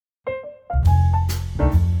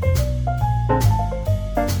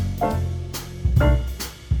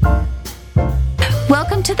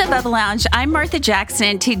Bubba Lounge. I'm Martha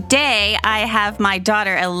Jackson. Today, I have my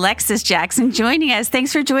daughter, Alexis Jackson, joining us.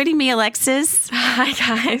 Thanks for joining me, Alexis. Hi,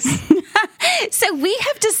 guys. So we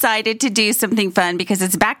have decided to do something fun because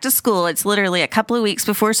it's back to school. It's literally a couple of weeks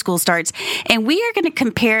before school starts. And we are going to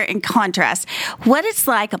compare and contrast what it's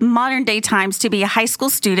like modern day times to be a high school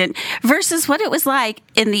student versus what it was like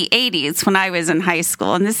in the 80s when I was in high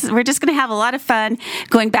school. And we're just going to have a lot of fun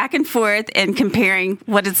going back and forth and comparing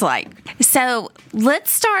what it's like. So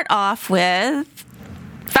let's start off with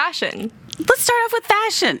Fashion.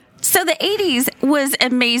 So the 80s was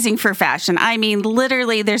amazing for fashion. I mean,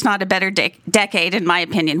 literally, there's not a better decade, in my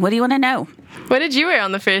opinion. What do you want to know? What did you wear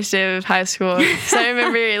on the first day of high school? So I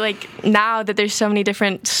remember, now that there's so many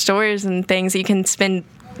different stores and things that you can spend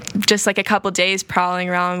just a couple days prowling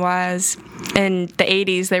around, whereas in the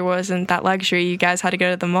 80s, there wasn't that luxury. You guys had to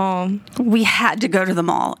go to the mall. We had to go to the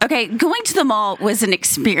mall. Okay, going to the mall was an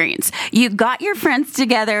experience. You got your friends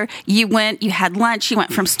together, you went, you had lunch, you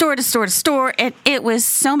went from store to store to store, and it was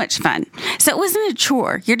so much fun. So it wasn't a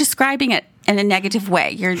chore. You're describing it in a negative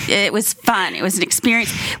way. It was fun. It was an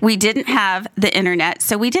experience. We didn't have the internet,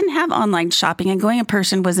 so we didn't have online shopping, and going in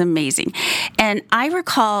person was amazing. And I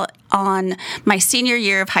recall on my senior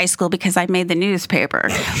year of high school, because I made the newspaper,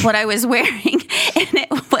 what I was wearing, and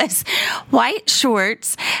it was white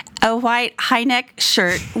shorts, a white high-neck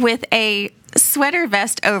shirt with a sweater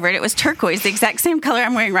vest over it. It was turquoise, the exact same color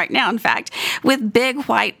I'm wearing right now, in fact, with big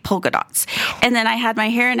white polka dots. And then I had my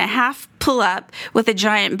hair in a half pull up with a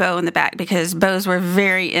giant bow in the back because bows were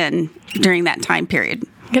very in during that time period.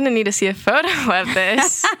 I'm going to need to see a photo of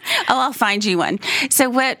this. I'll find you one. So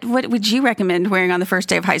what would you recommend wearing on the first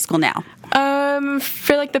day of high school now?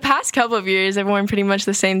 For the past couple of years, I've worn pretty much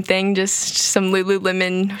the same thing, just some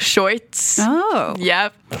Lululemon shorts. Oh.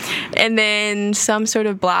 Yep. And then some sort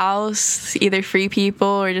of blouse, either Free People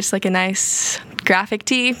or just a nice graphic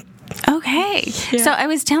tee. Okay. Yeah. So I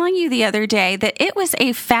was telling you the other day that it was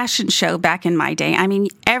a fashion show back in my day. I mean,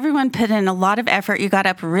 everyone put in a lot of effort. You got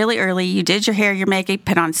up really early. You did your hair, your makeup,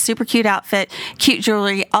 put on a super cute outfit, cute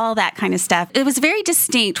jewelry, all that kind of stuff. It was very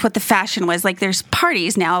distinct what the fashion was. There's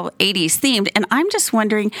parties now, 80s themed. And I'm just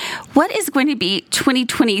wondering, what is going to be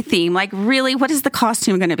 2020 theme? Really, what is the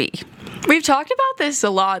costume going to be? We've talked about this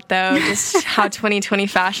a lot, though, just how 2020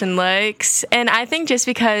 fashion looks. And I think just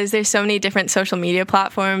because there's so many different social media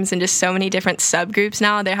platforms and just so many different subgroups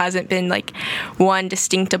now, there hasn't been one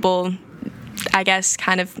distinctable, I guess,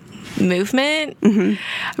 kind of movement.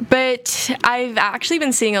 Mm-hmm. But I've actually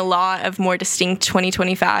been seeing a lot of more distinct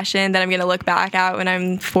 2020 fashion that I'm going to look back at when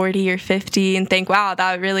I'm 40 or 50 and think, wow,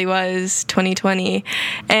 that really was 2020.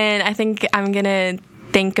 And I think I'm going to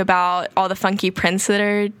think about all the funky prints that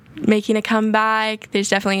are making a comeback. There's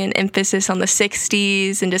definitely an emphasis on the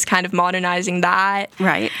 60s and just kind of modernizing that.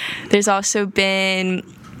 Right. There's also been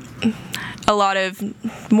a lot of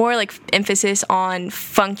more emphasis on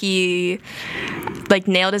funky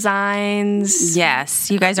nail designs. Yes,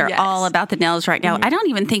 you guys are all about the nails right now. Mm-hmm. I don't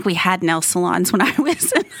even think we had nail salons when I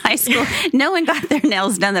was in high school. No one got their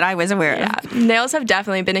nails done that I was aware of. Nails have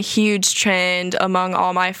definitely been a huge trend among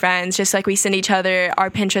all my friends. Just we send each other our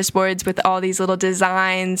Pinterest boards with all these little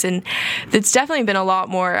designs, and it's definitely been a lot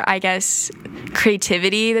more, I guess,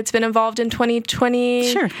 creativity that's been involved in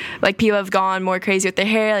 2020. Sure. People have gone more crazy with their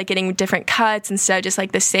hair, getting different cuts instead of just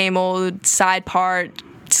the same old side part,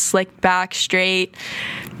 slicked back, straight,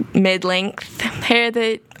 mid-length hair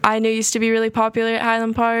that I knew used to be really popular at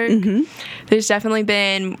Highland Park. Mm-hmm. There's definitely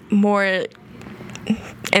been more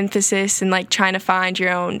emphasis in trying to find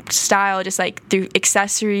your own style, just through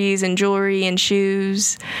accessories and jewelry and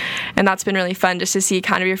shoes, and that's been really fun just to see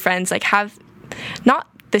kind of your friends have not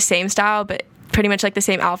the same style, but pretty much the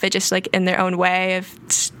same outfit, just in their own way of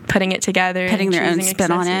putting it together, putting their own spin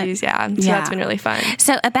on it. Yeah, so that's been really fun.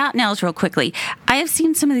 So about nails, real quickly, I have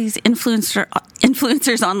seen some of these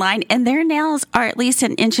influencers online, and their nails are at least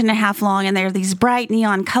 1.5 inches long, and they're these bright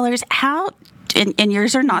neon colors. How? And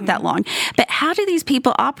yours are not that long. But how do these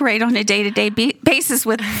people operate on a day-to-day basis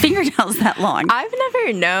with fingernails that long? I've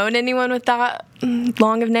never known anyone with that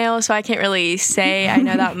long of nails, so I can't really say I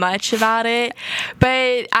know that much about it.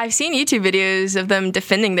 But I've seen YouTube videos of them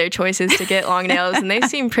defending their choices to get long nails, and they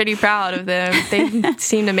seem pretty proud of them. They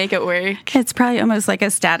seem to make it work. It's probably almost like a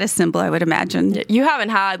status symbol, I would imagine. You haven't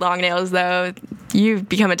had long nails, though. You've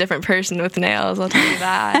become a different person with nails, I'll tell you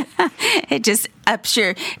that. It just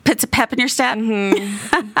puts a pep in your step.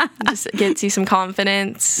 Mm-hmm. Just gets you some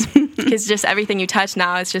confidence. Because just everything you touch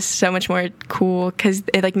now is just so much more cool because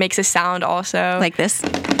it makes a sound also. Like this.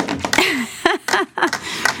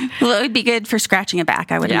 Well, it would be good for scratching a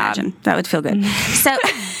back, I would imagine. That would feel good.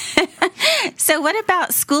 So what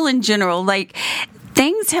about school in general?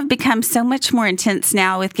 things have become so much more intense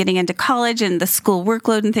now with getting into college and the school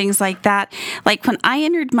workload and things like that. Like when I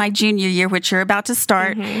entered my junior year, which you're about to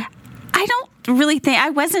start, I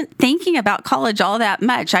wasn't thinking about college all that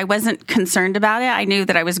much. I wasn't concerned about it. I knew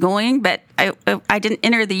that I was going, but I didn't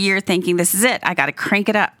enter the year thinking this is it. I got to crank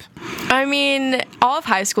it up. I mean, all of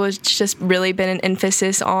high school has just really been an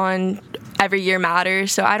emphasis on every year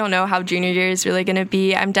matters. So I don't know how junior year is really going to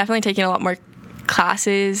be. I'm definitely taking a lot more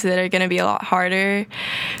classes that are going to be a lot harder.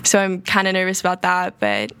 So I'm kind of nervous about that,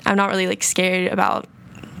 but I'm not really like scared about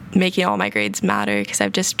making all my grades matter because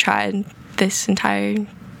I've just tried this entire 2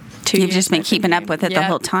 years. You've just been keeping up with it the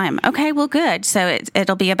whole time. Okay, well, good. So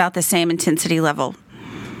it'll be about the same intensity level.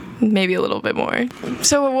 Maybe a little bit more.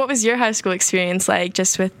 So what was your high school experience like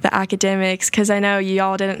just with the academics? Because I know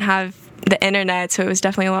y'all didn't have the internet, so it was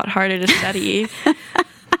definitely a lot harder to study.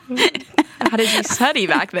 How did you study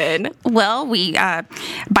back then? Well, we,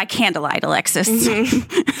 by candlelight, Alexis,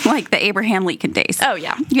 like the Abraham Lincoln days. Oh,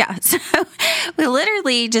 yeah. Yeah. So we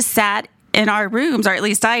literally just sat in our rooms, or at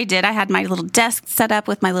least I did. I had my little desk set up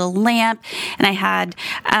with my little lamp, and I had,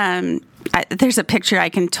 there's a picture I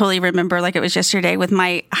can totally remember like it was yesterday with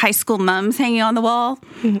my high school mums hanging on the wall.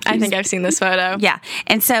 I think I've seen this photo. Yeah.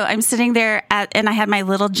 And so I'm sitting there and I had my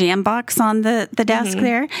little jam box on the desk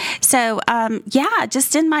there. So,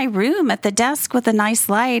 just in my room at the desk with a nice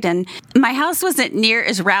light. And my house wasn't near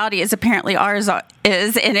as rowdy as apparently ours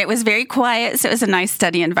is, and it was very quiet. So it was a nice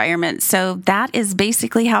study environment. So that is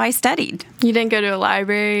basically how I studied. You didn't go to a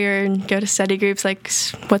library or go to study groups like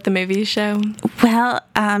what the movies show? Well,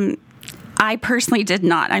 I personally did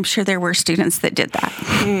not. I'm sure there were students that did that.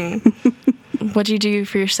 What did you do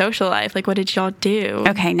for your social life? Like, what did y'all do?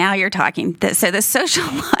 Okay, now you're talking. So the social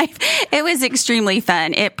life, it was extremely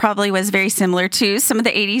fun. It probably was very similar to some of the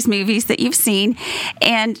 80s movies that you've seen.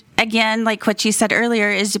 And again, like what you said earlier,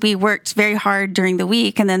 is we worked very hard during the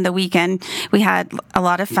week, and then the weekend we had a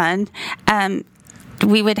lot of fun.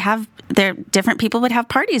 We would have different people would have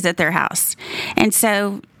parties at their house. And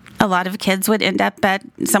so a lot of kids would end up at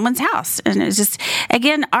someone's house. And it was just,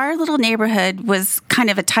 again, our little neighborhood was kind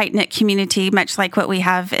of a tight-knit community, much like what we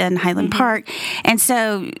have in Highland Park. And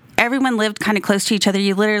so everyone lived kind of close to each other.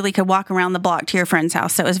 You literally could walk around the block to your friend's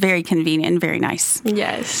house. So it was very convenient and very nice.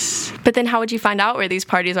 Yes. But then how would you find out where these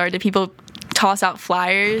parties are? Did people toss out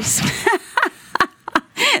flyers?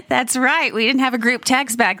 That's right. We didn't have a group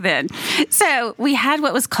text back then. So we had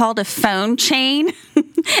what was called a phone chain.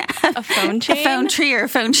 A phone chain? A phone tree or a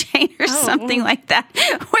phone chain or something like that,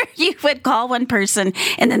 where you would call one person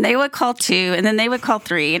and then they would call two and then they would call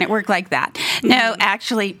three, and it worked like that. No,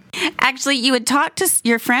 actually, you would talk to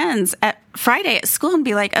your friends at Friday at school and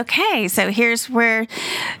be like, okay, so here's where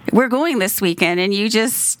we're going this weekend. And you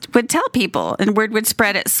just would tell people, and word would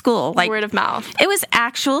spread at school. Like word of mouth. It was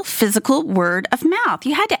actual physical word of mouth.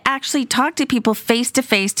 You had to actually talk to people face to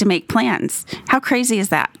face to make plans. How crazy is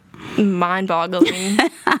that? Mind-boggling.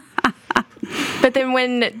 But then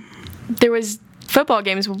when there was football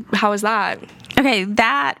games, how was that? Okay,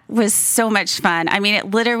 that was so much fun. I mean,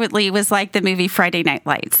 it literally was like the movie Friday Night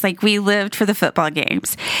Lights. Like, we lived for the football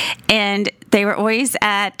games. And they were always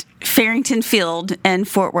at Farrington Field in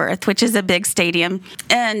Fort Worth, which is a big stadium.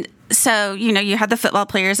 And so, you had the football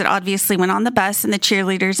players that obviously went on the bus, and the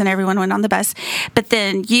cheerleaders and everyone went on the bus. But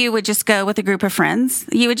then you would just go with a group of friends.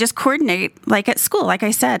 You would just coordinate, like at school, like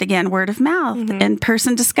I said, again, word of mouth,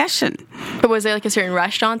 in-person discussion. But was there like a certain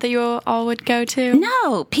restaurant that you all would go to?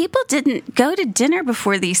 No, people didn't go to dinner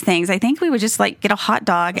before these things. I think we would just get a hot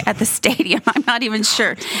dog at the stadium. I'm not even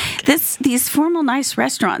sure. These formal, nice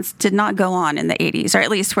restaurants did not go on in the 80s, or at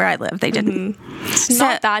least where I lived, they didn't. It's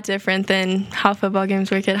not that different than how football games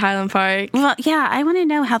work at Highland Park. Well, yeah, I want to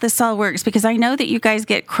know how this all works, because I know that you guys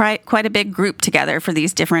get quite a big group together for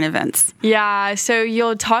these different events. Yeah, so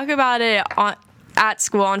you'll talk about it at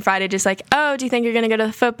school on Friday, just like, oh, do you think you're going to go to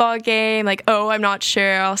the football game? Like, oh, I'm not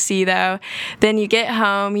sure. I'll see, though. Then you get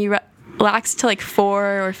home, you relax till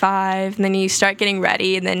 4 or 5, and then you start getting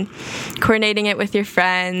ready and then coordinating it with your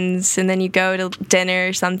friends, and then you go to dinner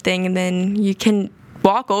or something, and then you can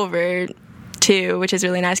walk over too, which is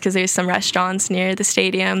really nice because there's some restaurants near the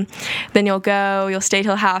stadium. Then you'll stay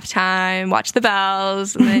till halftime, watch the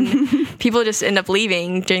bells, and then people just end up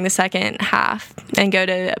leaving during the second half and go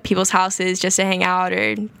to people's houses just to hang out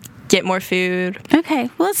or get more food.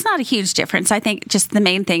 Okay, well, it's not a huge difference. I think just the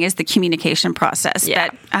main thing is the communication process. Yeah.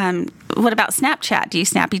 But what about Snapchat? Do you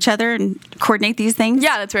snap each other and coordinate these things?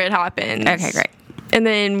 Yeah, that's where it happens. Okay, great. And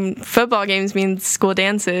then football games means school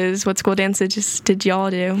dances. What school dances did y'all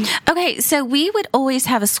do? Okay, so we would always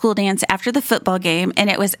have a school dance after the football game, and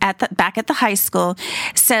it was back at the high school.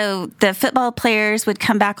 So the football players would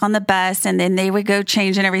come back on the bus, and then they would go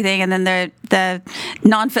change and everything, and then the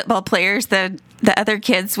non-football players, the other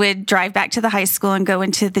kids would drive back to the high school and go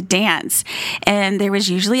into the dance. And there was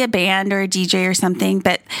usually a band or a DJ or something,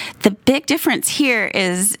 but the big difference here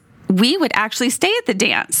is we would actually stay at the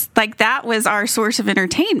dance. Like, that was our source of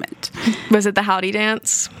entertainment. Was it the Howdy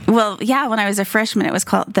Dance? Well, yeah, when I was a freshman, it was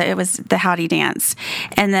the Howdy Dance.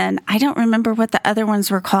 And then I don't remember what the other ones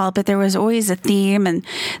were called, but there was always a theme, and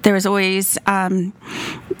there was always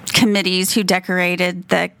committees who decorated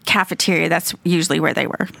the cafeteria. That's usually where they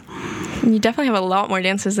were. You definitely have a lot more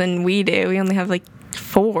dances than we do. We only have like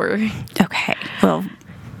 4. Okay. Well,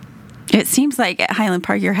 it seems like at Highland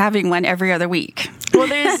Park you're having one every other week. Well,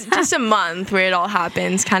 there's just a month where it all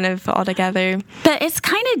happens kind of all together. But it's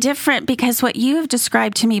kind of different because what you have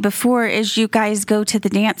described to me before is you guys go to the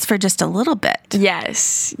dance for just a little bit.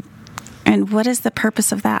 Yes. And what is the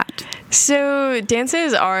purpose of that? So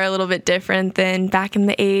dances are a little bit different than back in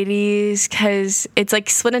the 80s because it's like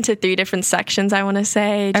split into 3 different sections, I want to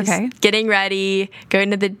say. Just getting ready,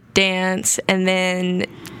 going to the dance, and then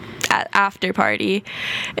after party.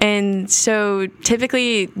 And so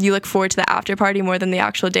typically you look forward to the after party more than the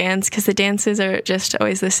actual dance because the dances are just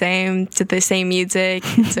always the same, to the same music.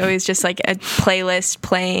 It's always just like a playlist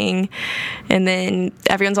playing, and then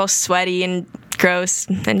everyone's all sweaty and gross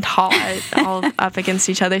and hot all up against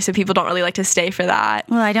each other, so people don't really like to stay for that.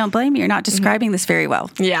 Well, I don't blame you. You're not describing this very well.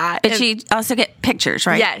 Yeah. But you also get pictures,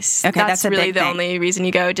 right? Yes. Okay, that's really the only reason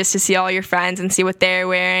you go, just to see all your friends and see what they're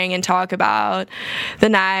wearing and talk about the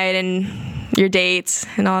night and your dates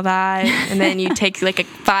and all that. And then you take like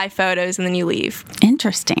 5 photos and then you leave.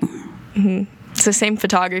 Interesting. Mm-hmm. It's the same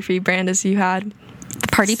photography brand as you had.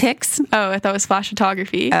 Party Pics? Oh, I thought it was Flash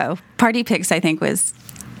Photography. Oh, Party Pics I think was...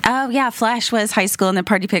 Oh, yeah, Flash was high school and then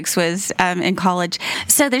Party Pics was in college.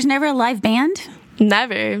 So there's never a live band?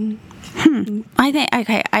 Never.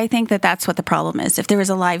 I think that's what the problem is. If there was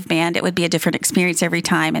a live band, it would be a different experience every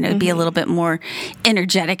time, and it would be a little bit more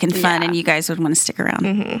energetic and fun, and you guys would want to stick around.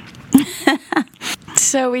 Mm-hmm.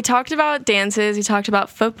 So we talked about dances, we talked about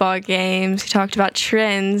football games, we talked about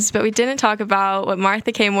trends, but we didn't talk about what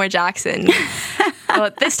Martha K. Moore Jackson, well,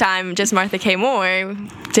 at this time, just Martha K. Moore,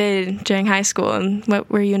 did during high school. And what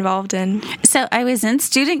were you involved in? So I was in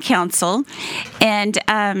student council, and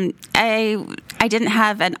I didn't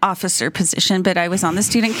have an officer position, but I was on the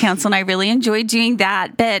student council, and I really enjoyed doing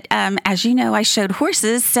that. But as you know, I showed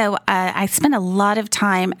horses, so I spent a lot of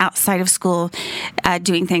time outside of school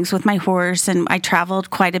doing things with my horse, and I traveled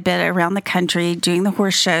quite a bit around the country doing the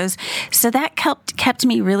horse shows. So that kept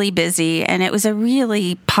me really busy, and it was a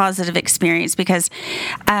really positive experience because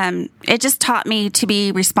it just taught me to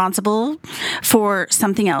be responsible for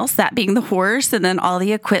something else, that being the horse, and then all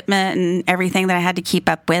the equipment and everything that I had to keep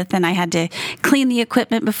up with, and I had to clean the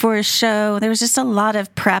equipment before a show. There was just a lot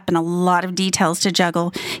of prep and a lot of details to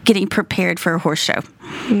juggle getting prepared for a horse show.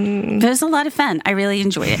 It was a lot of fun. I really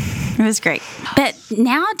enjoyed it. It was great. But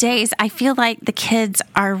nowadays, I feel like the kids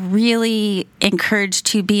are really encouraged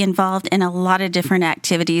to be involved in a lot of different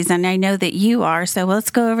activities, and I know that you are, so let's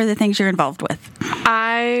go over the things you're involved with.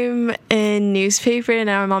 I'm in newspaper and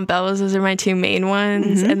I'm on Bells. Those are my 2 main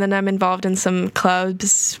ones. And then I'm involved in some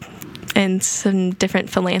clubs and some different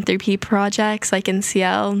philanthropy projects like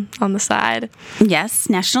NCL on the side. Yes,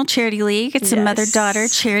 National Charity League. It's a mother-daughter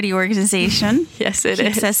charity organization. Yes, it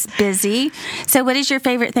Keeps us busy. So what is your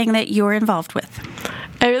favorite thing that you're involved with?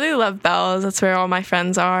 I really love Bells. That's where all my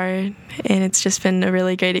friends are, and it's just been a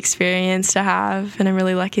really great experience to have, and I'm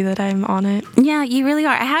really lucky that I'm on it. Yeah, you really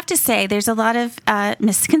are. I have to say, there's a lot of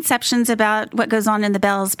misconceptions about what goes on in the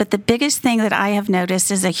Bells, but the biggest thing that I have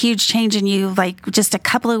noticed is a huge change in you, like just a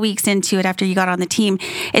couple of weeks into it after you got on the team.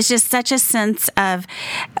 It's just such a sense of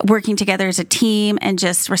working together as a team and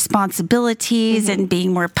just responsibilities and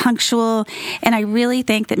being more punctual. And I really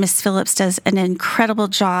think that Miss Phillips does an incredible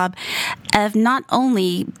job of not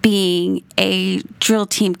only being a drill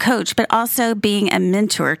team coach, but also being a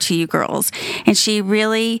mentor to you girls. And she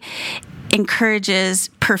really encourages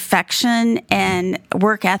perfection and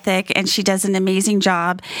work ethic, and she does an amazing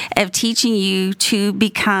job of teaching you to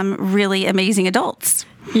become really amazing adults.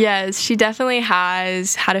 Yes, she definitely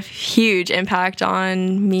has had a huge impact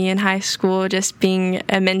on me in high school, just being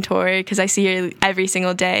a mentor, because I see her every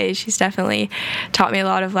single day. She's definitely taught me a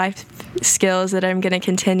lot of life skills that I'm going to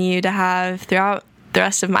continue to have throughout the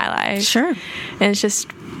rest of my life. Sure. And it's just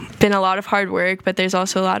been a lot of hard work, but there's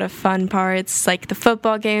also a lot of fun parts. Like the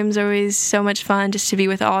football games are always so much fun, just to be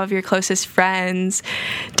with all of your closest friends,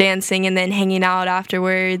 dancing and then hanging out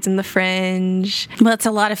afterwards in the fringe. Well, it's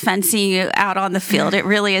a lot of fun seeing you out on the field. It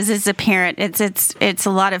really is. As a parent, it's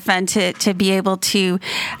a lot of fun to be able to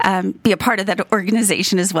be a part of that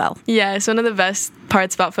organization as well. Yeah, it's one of the best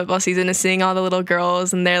parts about football season is seeing all the little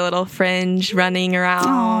girls and their little fringe running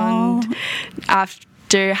around. Aww.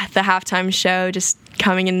 After the halftime show, just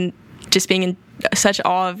coming and just being in such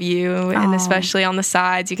awe of you. And especially on the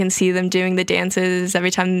sides, you can see them doing the dances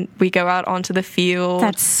every time we go out onto the field.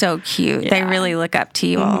 That's so cute. Yeah. They really look up to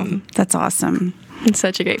you all. That's awesome. It's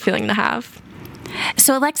such a great feeling to have.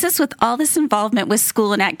 So, Alexis, with all this involvement with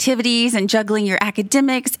school and activities and juggling your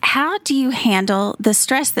academics, how do you handle the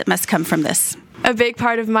stress that must come from this? A big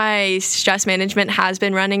part of my stress management has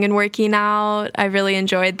been running and working out. I really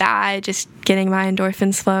enjoyed that, just getting my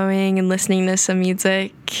endorphins flowing and listening to some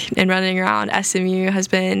music and running around SMU has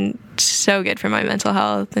been so good for my mental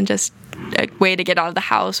health and just a way to get out of the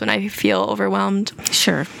house when I feel overwhelmed.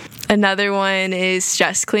 Sure. Another one is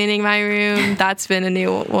just cleaning my room. That's been a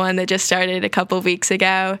new one that just started a couple of weeks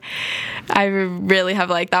ago. I really have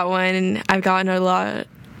liked that one, and I've gotten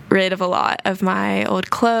rid of a lot of my old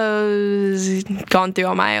clothes, gone through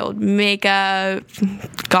all my old makeup,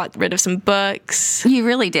 got rid of some books. You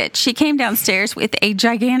really did. She came downstairs with a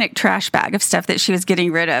gigantic trash bag of stuff that she was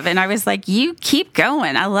getting rid of. And I was like, you keep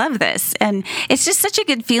going. I love this. And it's just such a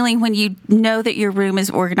good feeling when you know that your room is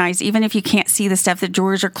organized, even if you can't see the stuff, the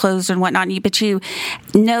drawers are closed and whatnot, but you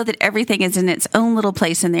know that everything is in its own little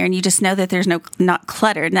place in there. And you just know that there's not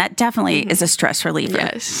clutter. And that definitely is a stress reliever.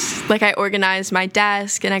 Yes. Like I organized my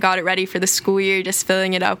desk and I got it ready for the school year, just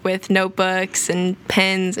filling it up with notebooks and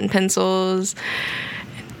pens and pencils.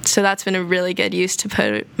 So that's been a really good use to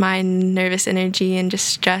put my nervous energy and just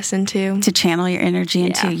stress into. To channel your energy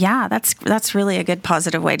into. Yeah, that's really a good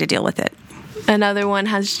positive way to deal with it. Another one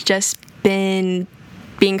has just been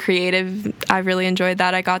being creative. I really enjoyed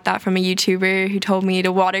that. I got that from a YouTuber who told me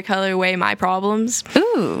to watercolor away my problems.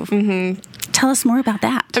 Ooh. Mm-hmm. Tell us more about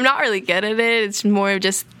that. I'm not really good at it. It's more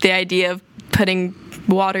just the idea of putting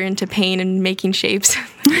water into paint and making shapes.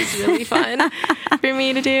 It's really fun for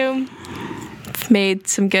me to do. Made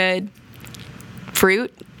some good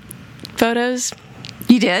fruit photos.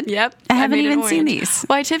 You did? Yep. I haven't even seen these.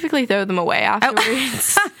 Well, I typically throw them away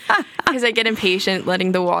afterwards because I get impatient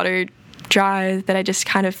letting the water dry, that I just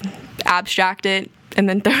kind of abstract it and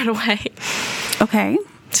then throw it away. Okay.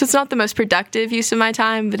 So it's not the most productive use of my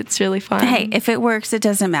time, but it's really fun. Hey, if it works, it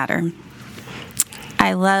doesn't matter.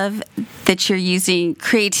 I love that you're using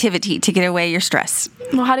creativity to get away your stress.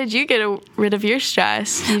 Well, how did you get rid of your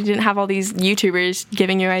stress? You didn't have all these YouTubers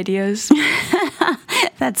giving you ideas.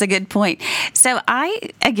 That's a good point. So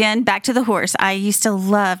again, back to the horse. I used to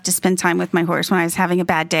love to spend time with my horse when I was having a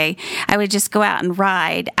bad day. I would just go out and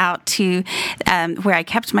ride out to where I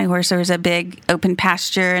kept my horse. There was a big open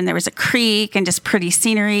pasture and there was a creek and just pretty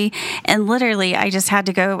scenery. And literally, I just had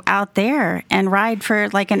to go out there and ride for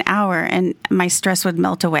like an hour and my stress would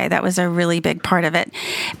melt away. That was a really big part of it.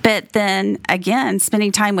 But then again,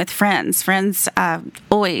 spending time with friends. Friends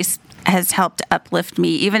always has helped uplift me.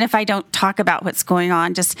 Even if I don't talk about what's going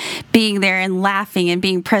on, just being there and laughing and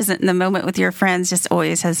being present in the moment with your friends just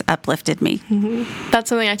always has uplifted me. Mm-hmm. That's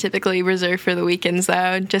something I typically reserve for the weekends,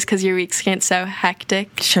 though, just because your weeks get so hectic.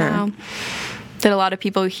 Sure. That a lot of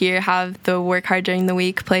people here have the work hard during the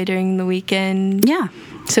week, play during the weekend. Yeah.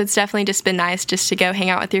 So it's definitely just been nice just to go hang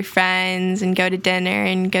out with your friends and go to dinner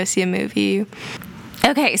and go see a movie.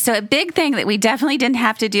 Okay, so a big thing that we definitely didn't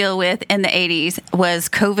have to deal with in the 80s was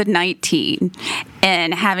COVID-19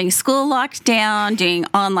 and having school locked down, doing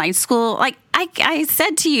online school. Like I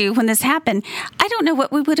said to you when this happened, I don't know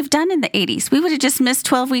what we would have done in the 80s. We would have just missed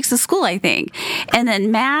 12 weeks of school, I think. And then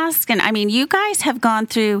masks. And I mean, you guys have gone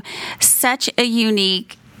through such a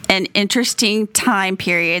unique an interesting time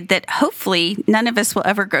period that hopefully none of us will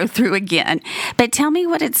ever go through again. But tell me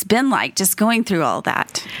what it's been like just going through all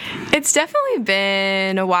that. It's definitely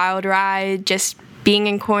been a wild ride, just being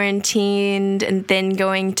in quarantine and then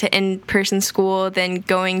going to in-person school, then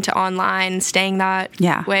going to online, staying that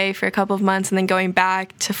way for a couple of months, and then going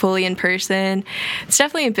back to fully in-person. It's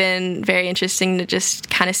definitely been very interesting to just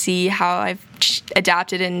kind of see how I've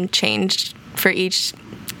adapted and changed for each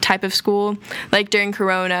type of school. Like during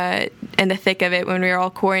Corona, in the thick of it, when we were all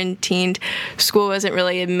quarantined, school wasn't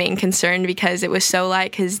really a main concern because it was so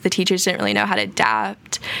light because the teachers didn't really know how to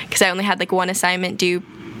adapt, because I only had like one assignment due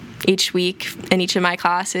each week in each of my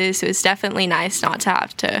classes. So it's definitely nice not to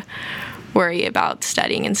have to worry about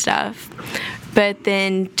studying and stuff. But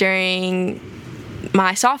then during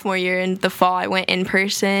my sophomore year in the fall, I went in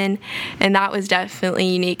person, and that was definitely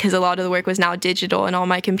unique because a lot of the work was now digital and on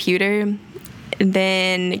my computer. And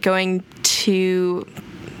then going to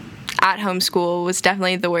at-home school was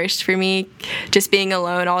definitely the worst for me. Just being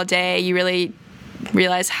alone all day, you really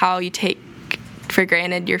realize how you take for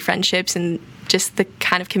granted your friendships and just the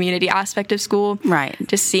kind of community aspect of school. Right.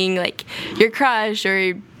 Just seeing like your crush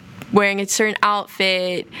or wearing a certain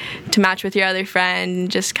outfit to match with your other friend,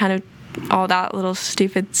 just kind of all that little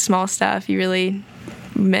stupid small stuff you really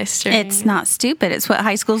miss. It's not stupid. It's what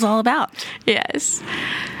high school's all about. Yes.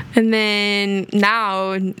 And then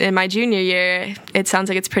now in my junior year, it sounds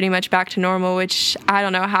like it's pretty much back to normal, which I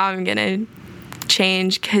don't know how I'm going to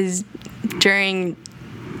change, because during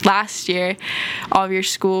last year, all of your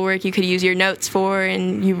schoolwork you could use your notes for,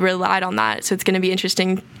 and you relied on that. So it's going to be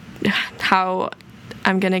interesting how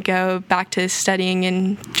I'm going to go back to studying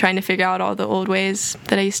and trying to figure out all the old ways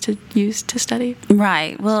that I used to use to study.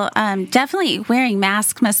 Right. Well, definitely wearing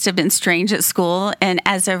masks must have been strange at school. And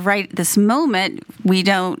as of right this moment, we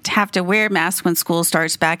don't have to wear masks when school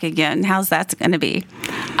starts back again. How's that going to be?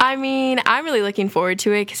 I mean, I'm really looking forward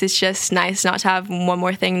to it because it's just nice not to have one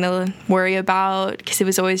more thing to worry about, because it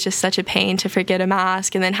was always just such a pain to forget a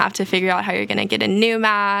mask and then have to figure out how you're going to get a new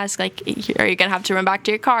mask. Like, are you going to have to run back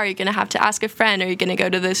to your car? Are you going to have to ask a friend? Are you going to go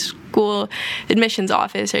to the school admissions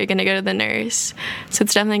office? Are you going to go to the nurse? So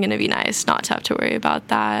it's definitely going to be nice not to have to worry about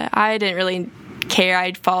that. I didn't really care.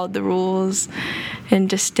 I followed the rules and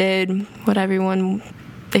just did what everyone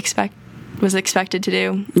was expected to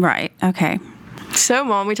do. Right. Okay. So,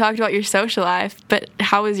 Mom, we talked about your social life, but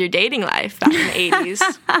how was your dating life back in the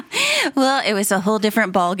 80s? Well, it was a whole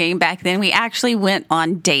different ballgame back then. We actually went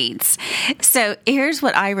on dates. So here's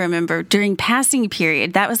what I remember. During passing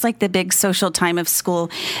period, that was like the big social time of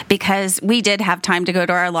school, because we did have time to go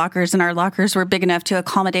to our lockers, and our lockers were big enough to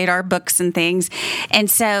accommodate our books and things.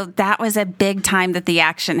 And so that was a big time that the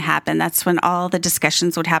action happened. That's when all the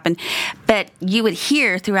discussions would happen. But you would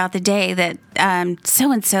hear throughout the day that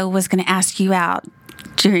so-and-so was going to ask you out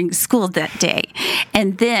during school that day.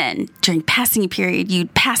 And then during passing period,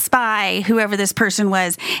 you'd pass by whoever this person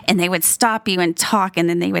was, and they would stop you and talk, and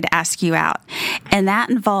then they would ask you out. And that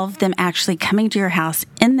involved them actually coming to your house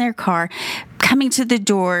in their car, coming to the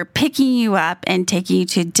door, picking you up, and taking you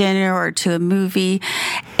to dinner or to a movie.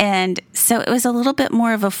 And so it was a little bit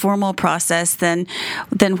more of a formal process than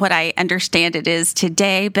what I understand it is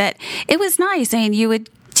today. But it was nice. I mean, you would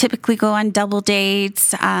typically go on double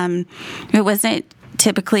dates. It wasn't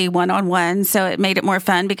typically one-on-one, so it made it more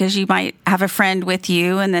fun because you might have a friend with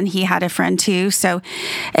you, and then he had a friend too. So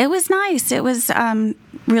it was nice. It was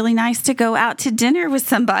really nice to go out to dinner with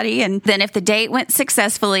somebody, and then if the date went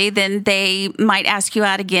successfully, then they might ask you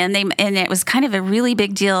out again. And it was kind of a really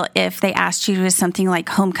big deal if they asked you to something like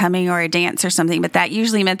homecoming or a dance or something, but that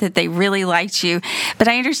usually meant that they really liked you. But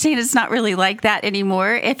I understand it's not really like that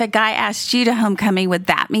anymore. If a guy asked you to homecoming, would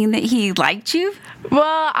that mean that he liked you?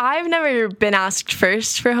 Well, I've never been asked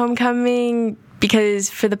first for homecoming,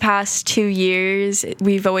 because for the past 2 years,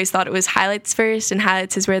 we've always thought it was highlights first, and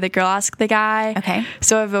highlights is where the girl asks the guy. Okay.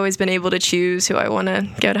 So I've always been able to choose who I want to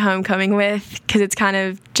go to homecoming with, because it's kind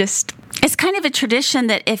of just... It's kind of a tradition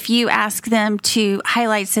that if you ask them to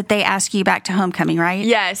highlights, that they ask you back to homecoming, right?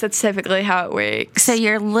 Yes, that's typically how it works. So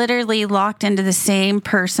you're literally locked into the same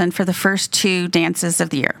person for the first 2 dances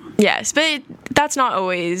of the year. Yes, but that's not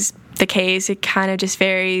always the case. It kind of just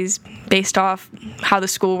varies based off how the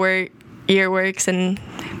school year works and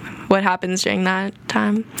what happens during that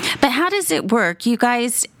time. But how does it work? You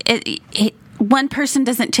guys, one person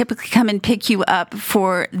doesn't typically come and pick you up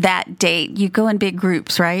for that date. You go in big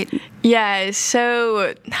groups, right? Yeah,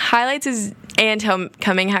 so highlights and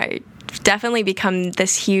homecoming definitely become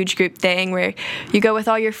this huge group thing where you go with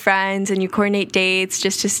all your friends and you coordinate dates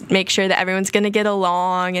just to make sure that everyone's going to get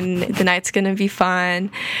along and the night's going to be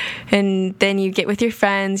fun. And then you get with your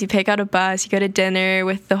friends, you pick out a bus, you go to dinner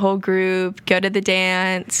with the whole group, go to the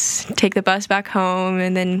dance, take the bus back home,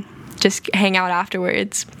 and then just hang out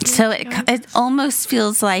afterwards. So it almost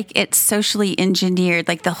feels like it's socially engineered,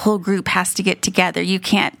 like the whole group has to get together. You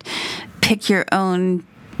can't pick your own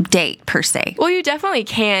date per se. Well, you definitely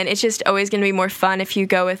can. It's just always going to be more fun if you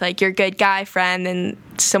go with like your good guy friend than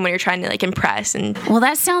someone you're trying to like impress. And well,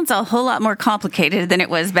 that sounds a whole lot more complicated than it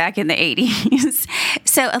was back in the 80s.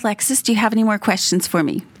 So Alexis, do you have any more questions for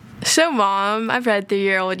me? So, Mom, I've read through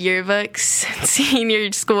your old yearbooks and seen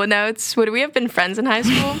your school notes. Would we have been friends in high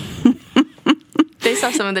school? Based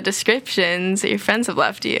off some of the descriptions that your friends have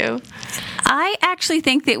left you. I actually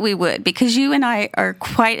think that we would, because you and I are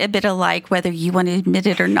quite a bit alike, whether you want to admit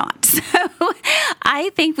it or not. So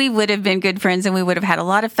I think we would have been good friends, and we would have had a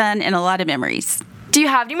lot of fun and a lot of memories. Do you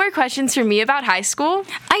have any more questions for me about high school?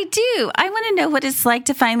 I do. I want to know what it's like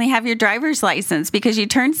to finally have your driver's license because you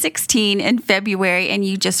turned 16 in February and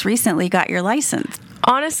you just recently got your license.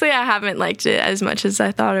 Honestly, I haven't liked it as much as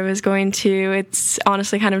I thought I was going to. It's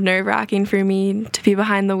honestly kind of nerve-wracking for me to be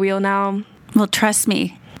behind the wheel now. Well, trust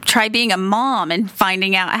me. Try being a mom and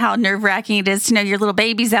finding out how nerve-wracking it is to know your little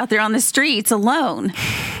baby's out there on the streets alone.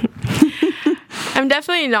 I'm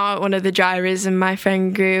definitely not one of the drivers in my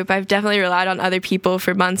friend group. I've definitely relied on other people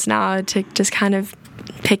for months now to just kind of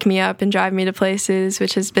pick me up and drive me to places,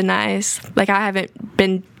 which has been nice. Like, I haven't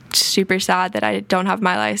been super sad that I don't have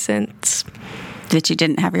my license. That you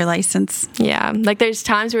didn't have your license? Yeah. Like, there's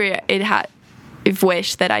times where I've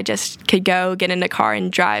wished that I just could go get in a car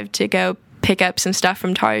and drive to go pick up some stuff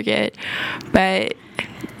from Target. But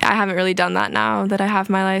I haven't really done that now that I have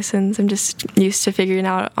my license. I'm just used to figuring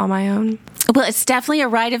out on my own. Well, it's definitely a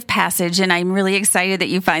rite of passage, and I'm really excited that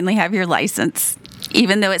you finally have your license,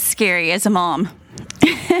 even though it's scary as a mom.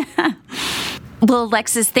 Well,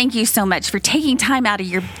 Alexis, thank you so much for taking time out of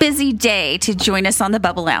your busy day to join us on the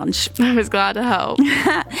Bubble Lounge. I was glad to help.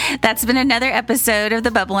 That's been another episode of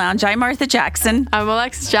the Bubble Lounge. I'm Martha Jackson. I'm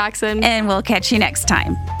Alexis Jackson. And we'll catch you next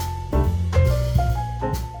time.